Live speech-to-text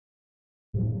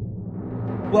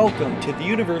Welcome to the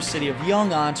University of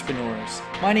Young Entrepreneurs.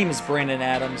 My name is Brandon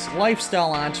Adams,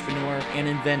 lifestyle entrepreneur and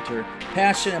inventor,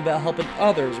 passionate about helping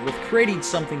others with creating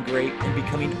something great and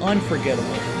becoming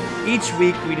unforgettable. Each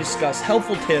week we discuss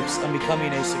helpful tips on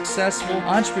becoming a successful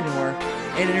entrepreneur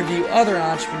and interview other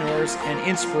entrepreneurs and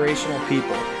inspirational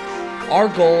people. Our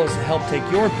goal is to help take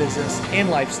your business and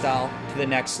lifestyle to the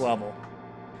next level.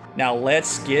 Now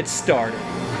let's get started.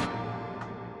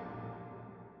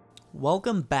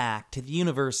 Welcome back to the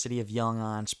University of Young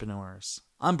Entrepreneurs.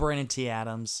 I'm Brandon T.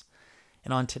 Adams,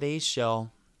 and on today's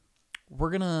show, we're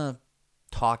going to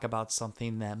talk about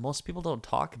something that most people don't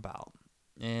talk about.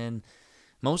 And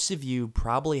most of you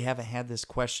probably haven't had this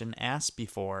question asked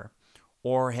before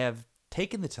or have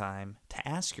taken the time to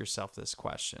ask yourself this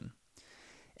question.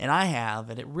 And I have,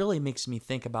 and it really makes me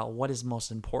think about what is most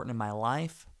important in my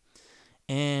life,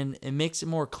 and it makes it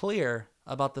more clear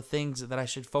about the things that I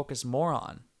should focus more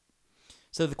on.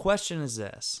 So the question is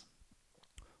this: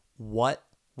 what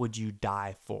would you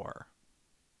die for?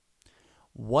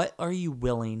 What are you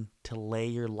willing to lay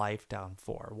your life down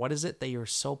for? What is it that you're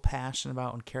so passionate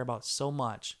about and care about so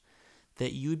much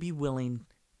that you'd be willing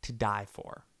to die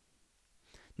for?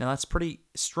 Now that's pretty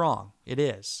strong. It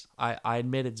is. I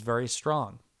admit it's very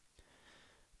strong.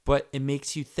 But it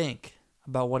makes you think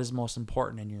about what is most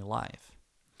important in your life.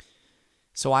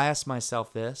 So I asked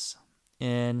myself this,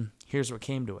 and here's what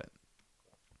came to it.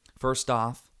 First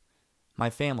off,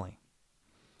 my family.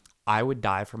 I would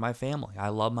die for my family. I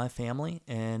love my family,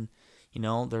 and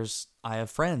I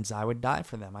have friends. I would die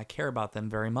for them. I care about them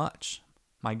very much.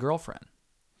 My girlfriend.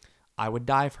 I would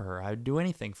die for her. I would do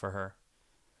anything for her.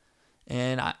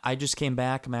 And I just came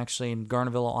back. I'm actually in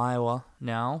Garnerville, Iowa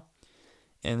now.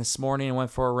 And this morning I went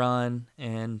for a run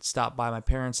and stopped by my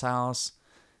parents' house.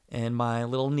 And my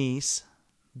little niece,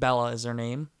 Bella is her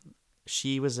name,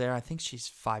 she was there. I think she's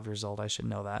 5 years old. I should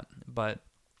know that. But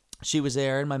she was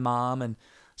there, and my mom, and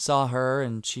saw her,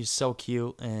 and she's so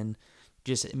cute. And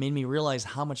just it made me realize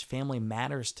how much family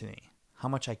matters to me, how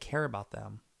much I care about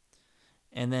them.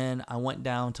 And then I went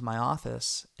down to my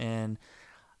office, and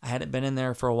I hadn't been in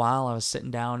there for a while. I was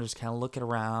sitting down, just kind of looking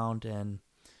around, and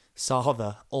saw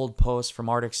the old post from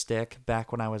Arctic Stick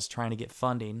back when I was trying to get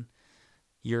funding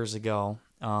years ago.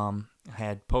 I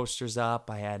had posters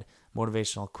up. I had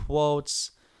motivational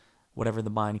quotes, whatever the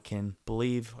mind can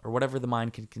believe, or whatever the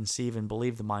mind can conceive and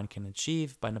believe the mind can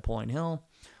achieve by Napoleon Hill.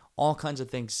 All kinds of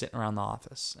things sitting around the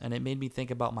office. And it made me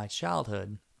think about my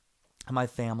childhood and my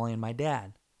family and my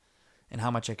dad and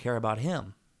how much I care about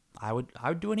him. I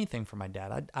would do anything for my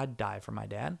dad. I'd die for my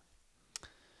dad.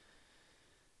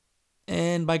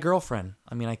 And my girlfriend.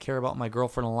 I care about my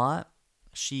girlfriend a lot.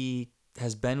 She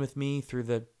has been with me through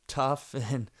the tough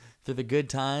and through the good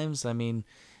times.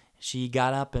 She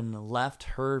got up and left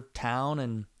her town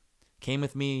and came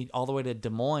with me all the way to Des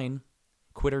Moines,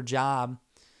 quit her job,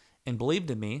 and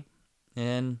believed in me.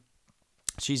 And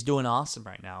she's doing awesome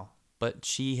right now. But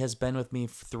she has been with me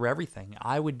through everything.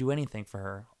 I would do anything for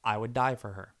her. I would die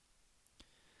for her.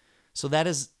 So that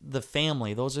is the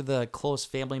family. Those are the close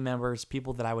family members,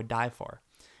 people that I would die for.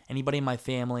 Anybody in my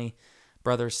family,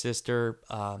 brother, sister,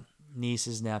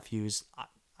 nieces, nephews,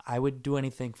 I would do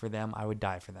anything for them. I would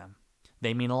die for them.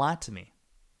 They mean a lot to me.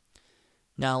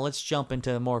 Now let's jump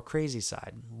into the more crazy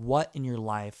side. What in your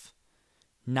life,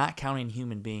 not counting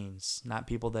human beings, not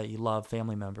people that you love,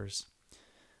 family members,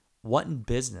 what in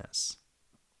business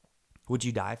would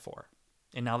you die for?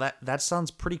 And now that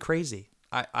sounds pretty crazy.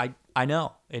 I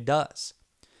know, it does.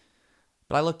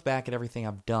 But I looked back at everything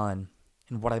I've done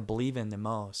and what I believe in the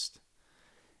most.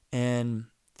 And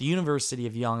the University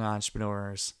of Young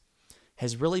Entrepreneurs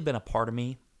has really been a part of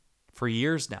me for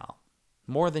years now.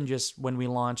 More than just when we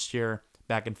launched here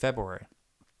back in February.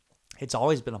 It's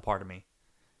always been a part of me.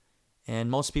 And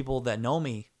most people that know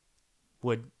me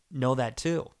would know that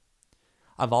too.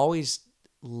 I've always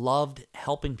loved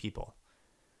helping people.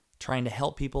 Trying to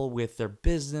help people with their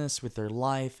business, with their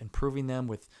life, improving them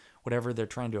with whatever they're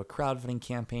trying to do, a crowdfunding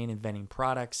campaign, inventing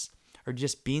products, or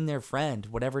just being their friend,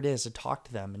 whatever it is, to talk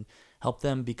to them and help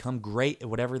them become great at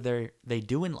whatever they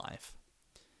do in life.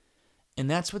 And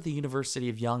that's what the University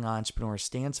of Young Entrepreneurs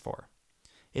stands for.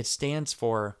 It stands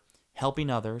for helping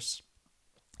others,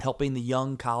 helping the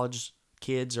young college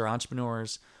kids or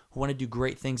entrepreneurs who want to do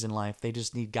great things in life. They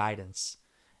just need guidance.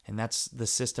 And that's the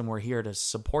system we're here to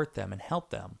support them and help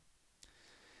them.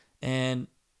 And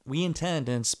we intend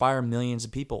to inspire millions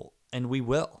of people, and we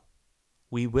will.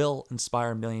 We will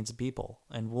inspire millions of people,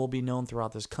 and we'll be known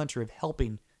throughout this country of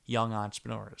helping young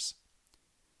entrepreneurs.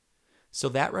 So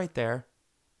that right there,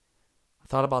 I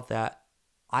thought about that.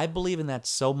 I believe in that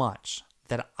so much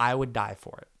that I would die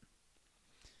for it.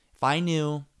 If I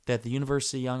knew that the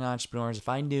University of Young Entrepreneurs, if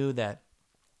I knew that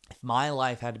if my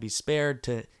life had to be spared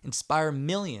to inspire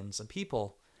millions of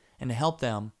people and to help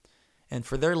them and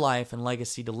for their life and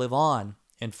legacy to live on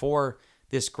and for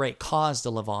this great cause to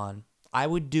live on, I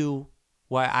would do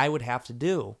what I would have to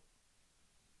do.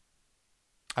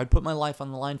 I'd put my life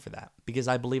on the line for that because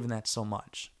I believe in that so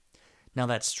much. Now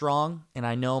that's strong, and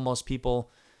I know most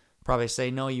people probably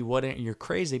say, no, you wouldn't, you're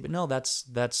crazy, but no, that's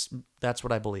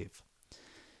what I believe.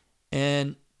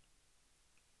 And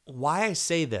why I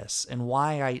say this and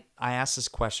why I ask this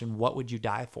question, what would you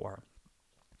die for?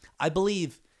 I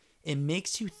believe it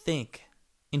makes you think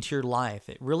into your life.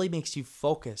 It really makes you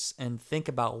focus and think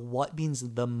about what means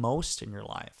the most in your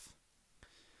life.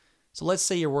 So let's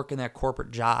say you're working that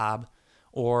corporate job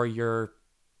or you're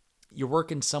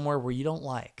working somewhere where you don't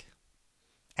like.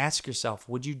 Ask yourself,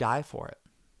 would you die for it?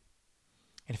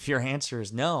 And if your answer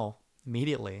is no,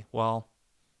 immediately, well,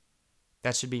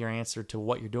 that should be your answer to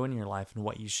what you're doing in your life and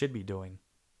what you should be doing.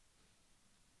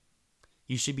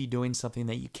 You should be doing something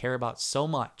that you care about so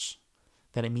much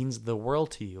that it means the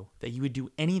world to you, that you would do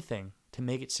anything to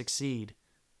make it succeed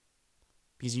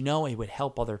because you know it would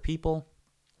help other people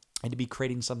and to be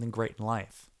creating something great in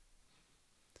life.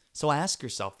 So ask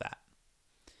yourself that.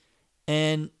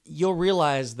 And you'll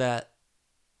realize that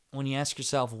when you ask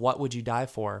yourself, what would you die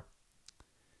for?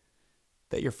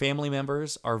 That your family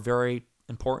members are very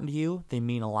important to you. They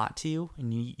mean a lot to you,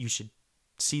 and you should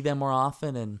see them more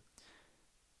often and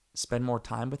spend more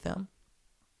time with them.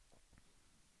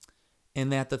 And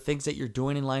that the things that you're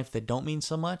doing in life that don't mean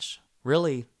so much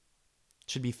really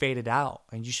should be faded out,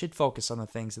 and you should focus on the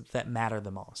things that matter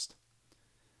the most.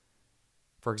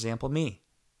 For example, me.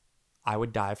 I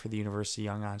would die for the University of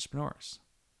Young Entrepreneurs.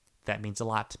 That means a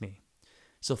lot to me.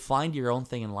 So find your own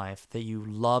thing in life that you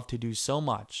love to do so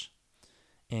much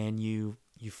and you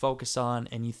focus on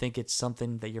and you think it's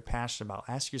something that you're passionate about.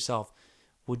 Ask yourself,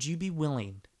 would you be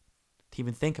willing to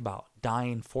even think about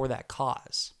dying for that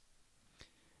cause?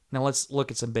 Now let's look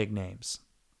at some big names.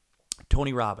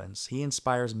 Tony Robbins, he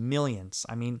inspires millions.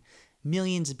 I mean,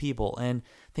 millions of people. And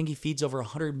I think he feeds over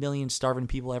 100 million starving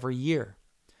people every year.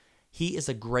 He is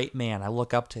a great man. I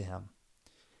look up to him.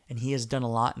 And he has done a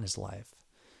lot in his life.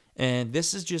 And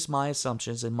this is just my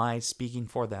assumptions and my speaking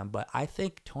for them. But I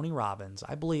think Tony Robbins,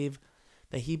 I believe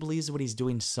that he believes what he's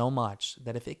doing so much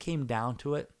that if it came down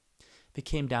to it, if it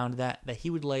came down to that he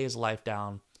would lay his life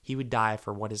down. He would die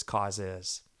for what his cause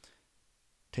is.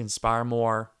 To inspire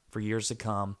more for years to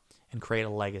come and create a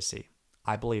legacy.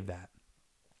 I believe that.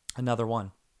 Another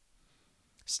one.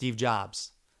 Steve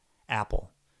Jobs,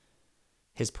 Apple.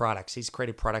 His products. He's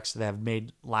created products that have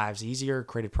made lives easier,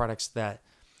 created products that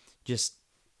just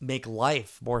make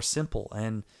life more simple.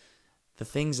 And the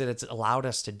things that it's allowed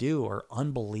us to do are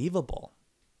unbelievable.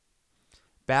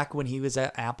 Back when he was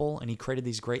at Apple and he created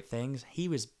these great things, he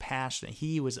was passionate.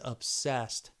 He was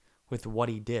obsessed with what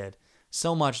he did.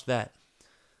 So much that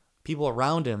people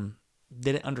around him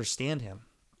didn't understand him.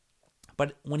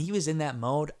 But when he was in that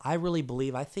mode, I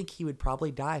think he would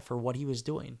probably die for what he was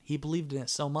doing. He believed in it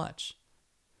so much.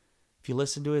 If you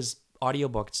listen to his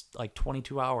audiobook, it's like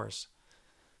 22 hours.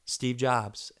 Steve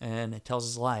Jobs, and it tells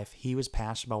his life. He was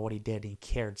passionate about what he did, and he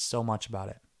cared so much about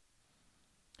it.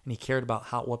 And he cared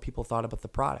about what people thought about the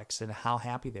products and how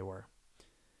happy they were.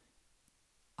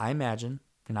 I imagine,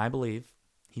 and I believe,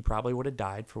 he probably would have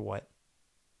died for what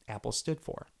Apple stood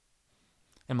for.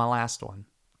 And my last one,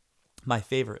 my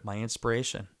favorite, my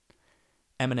inspiration,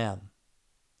 Eminem.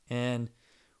 And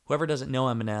whoever doesn't know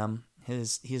Eminem,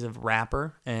 he's a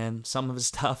rapper, and some of his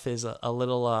stuff is a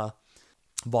little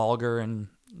vulgar and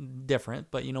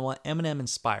different. But you know what? Eminem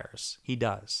inspires. He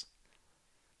does.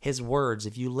 His words,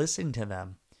 if you listen to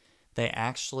them,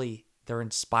 they're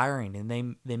inspiring,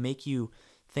 and they make you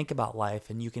think about life,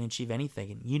 and you can achieve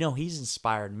anything. And you know, he's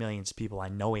inspired millions of people. I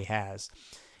know he has.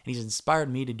 And he's inspired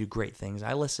me to do great things.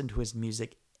 I listen to his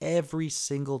music every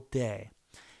single day.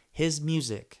 His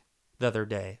music the other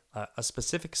day, a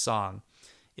specific song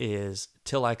is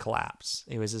Till I Collapse.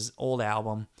 It was his old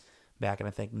album back in,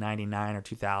 I think, 99 or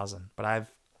 2000. But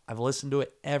I've listened to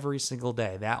it every single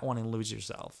day. That one and Lose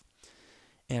Yourself.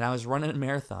 And I was running a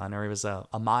marathon, or it was a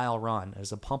mile run. It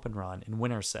was a pump and run in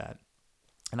Winterset.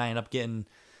 And I ended up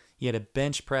you had to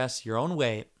bench press your own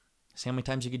weight, see how many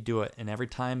times you could do it. And every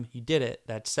time you did it,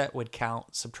 that set would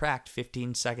subtract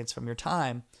 15 seconds from your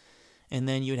time. And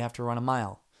then you'd have to run a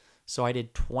mile. So I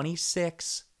did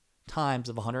 26 times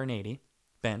of 180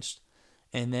 benched.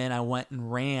 And then I went and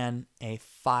ran a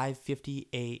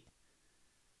 5:58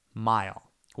 mile,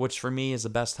 which for me is the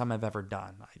best time I've ever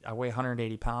done. I weigh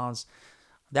 180 pounds.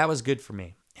 That was good for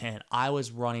me. And I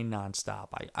was running nonstop.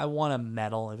 I won a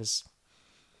medal. It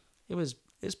was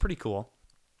It's pretty cool.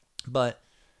 But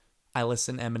I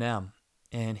listened to Eminem,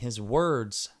 and his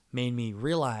words made me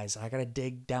realize I got to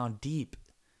dig down deep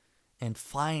and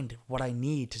find what I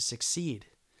need to succeed.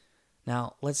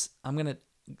 Now, I'm going to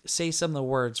say some of the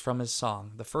words from his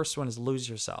song. The first one is Lose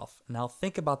Yourself. Now,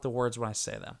 think about the words when I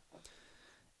say them.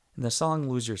 In the song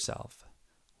Lose Yourself,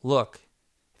 look,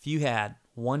 if you had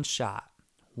one shot,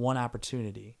 one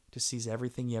opportunity to seize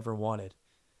everything you ever wanted,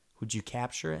 would you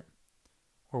capture it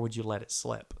or would you let it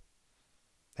slip?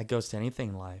 That goes to anything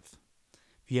in life.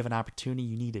 If you have an opportunity,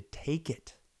 you need to take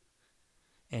it.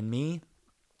 And me,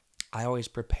 I always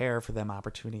prepare for them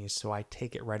opportunities, so I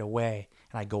take it right away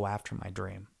and I go after my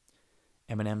dream.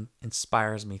 Eminem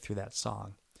inspires me through that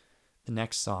song. The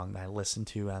next song that I listen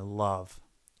to and I love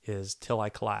is Till I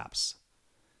Collapse.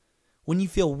 When you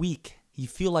feel weak, you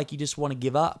feel like you just want to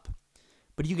give up,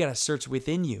 but you got to search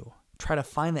within you, try to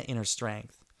find that inner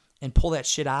strength and pull that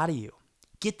shit out of you.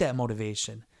 Get that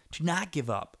motivation to not give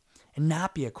up and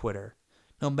not be a quitter,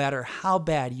 no matter how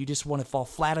bad you just want to fall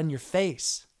flat on your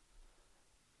face.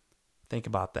 Think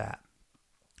about that.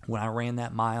 When I ran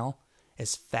that mile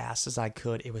as fast as I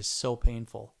could, it was so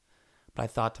painful. But I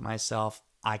thought to myself,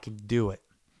 I can do it.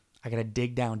 I got to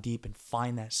dig down deep and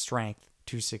find that strength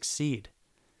to succeed.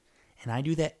 And I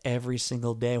do that every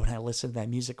single day when I listen to that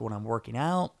music, when I'm working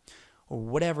out or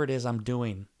whatever it is I'm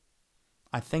doing.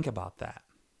 I think about that.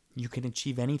 You can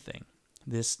achieve anything.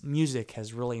 This music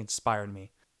has really inspired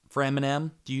me. For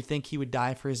Eminem, do you think he would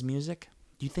die for his music?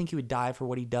 Do you think he would die for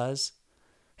what he does?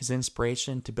 His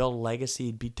inspiration to build a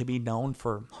legacy, to be known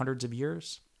for hundreds of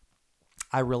years?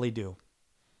 I really do.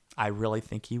 I really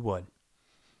think he would.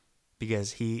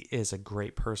 Because he is a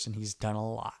great person. He's done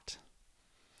a lot.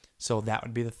 So that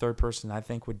would be the third person I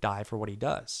think would die for what he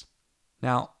does.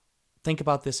 Now, think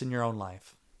about this in your own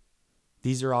life.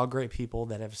 These are all great people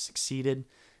that have succeeded,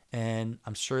 and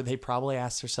I'm sure they probably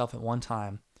asked themselves at one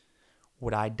time,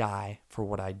 would I die for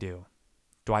what I do?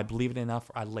 Do I believe it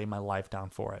enough or I'd lay my life down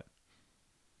for it?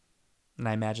 And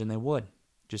I imagine they would,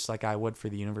 just like I would for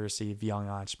the University of Young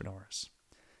Entrepreneurs.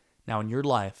 Now, in your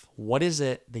life, what is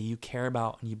it that you care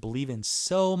about and you believe in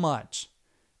so much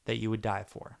that you would die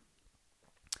for?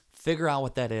 Figure out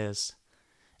what that is.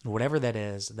 And whatever that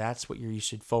is, that's what you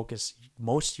should focus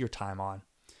most of your time on.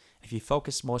 If you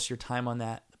focus most of your time on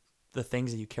that, the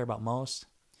things that you care about most,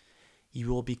 you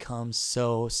will become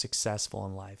so successful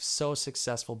in life, so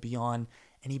successful beyond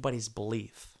anybody's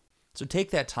belief. So take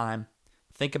that time,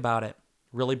 think about it,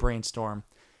 really brainstorm.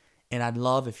 And I'd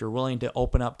love if you're willing to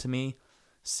open up to me,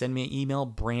 send me an email,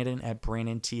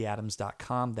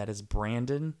 brandon@brandontadams.com. That is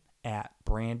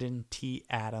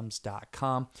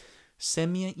brandon@brandontadams.com.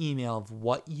 Send me an email of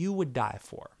what you would die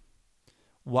for.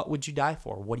 What would you die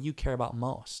for? What do you care about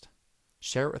most?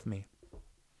 Share it with me.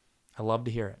 I love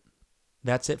to hear it.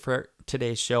 That's it for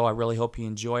today's show. I really hope you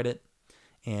enjoyed it.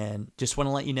 And just want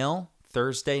to let you know,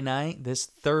 this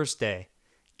Thursday,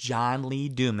 John Lee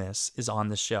Dumas is on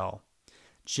the show.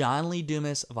 John Lee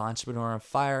Dumas of Entrepreneur on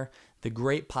Fire, the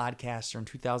great podcaster in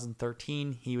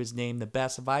 2013. He was named the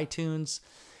best of iTunes.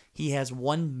 He has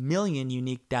 1 million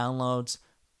unique downloads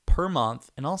per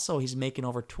month. And also he's making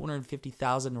over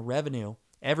 $250,000 in revenue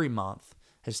every month.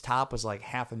 His top was like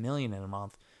 $500,000 in a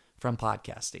month from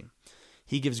podcasting.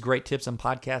 He gives great tips on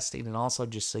podcasting. And also,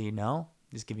 just so you know,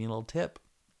 just give you a little tip.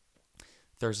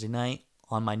 Thursday night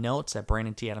on my notes at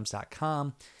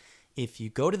brandontadams.com. If you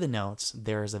go to the notes,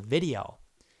 there's a video.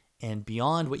 And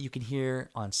beyond what you can hear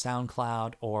on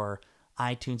SoundCloud or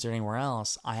iTunes or anywhere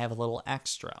else, I have a little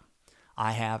extra.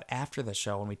 I have after the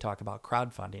show when we talk about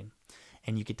crowdfunding.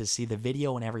 And you get to see the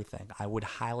video and everything. I would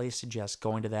highly suggest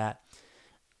going to that.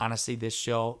 Honestly, this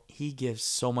show, he gives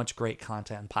so much great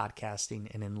content in podcasting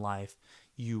and in life.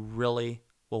 You really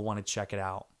will want to check it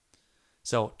out.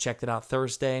 So check it out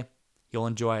Thursday. You'll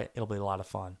enjoy it. It'll be a lot of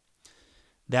fun.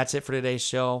 That's it for today's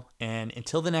show. And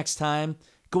until the next time,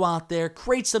 go out there,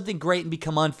 create something great, and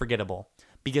become unforgettable.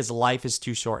 Because life is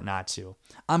too short not to.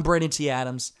 I'm Brandon T.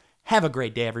 Adams. Have a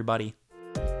great day, everybody.